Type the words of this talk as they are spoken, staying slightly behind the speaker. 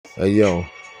Hey yo,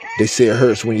 they say it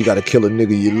hurts when you gotta kill a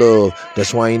nigga you love.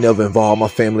 That's why I ain't never involved my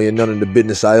family in none of the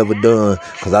business I ever done.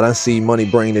 Cause I done seen money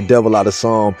bring the devil out of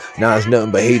some. Now it's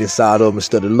nothing but hate inside of them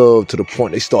instead of love, to the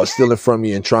point they start stealing from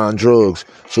you and trying drugs.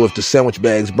 So if the sandwich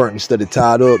bag's burnt instead of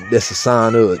tied up, that's a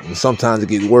sign of it. And sometimes it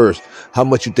gets worse. How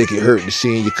much you think it hurt to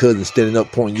seeing your cousin standing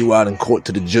up pointing you out in court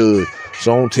to the judge?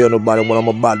 So I don't tell nobody what I'm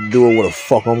about to do or where the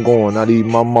fuck I'm going, not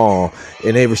even my mom.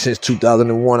 And ever since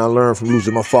 2001, I learned from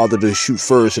losing my father to shoot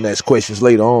first and ask questions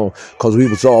later on. Cause we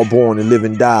was all born to live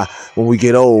and die. When we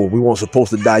get old, we weren't supposed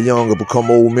to die young or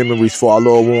become old memories for our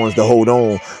loved ones to hold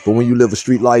on. But when you live a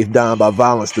street life dying by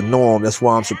violence, the norm. That's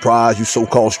why I'm surprised you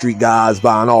so-called street guys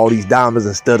buying all these diamonds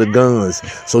instead of guns.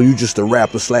 So you just a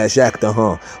rapper / actor,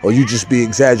 huh? Or you just be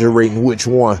exaggerating which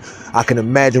one? I can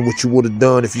imagine what you would have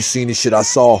done if you seen the shit I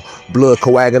saw. Blood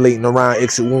coagulating around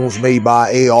exit wounds made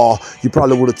by AR. You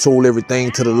probably would have told everything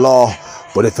to the law.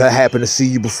 But if I happened to see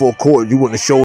you before court, you wouldn't have showed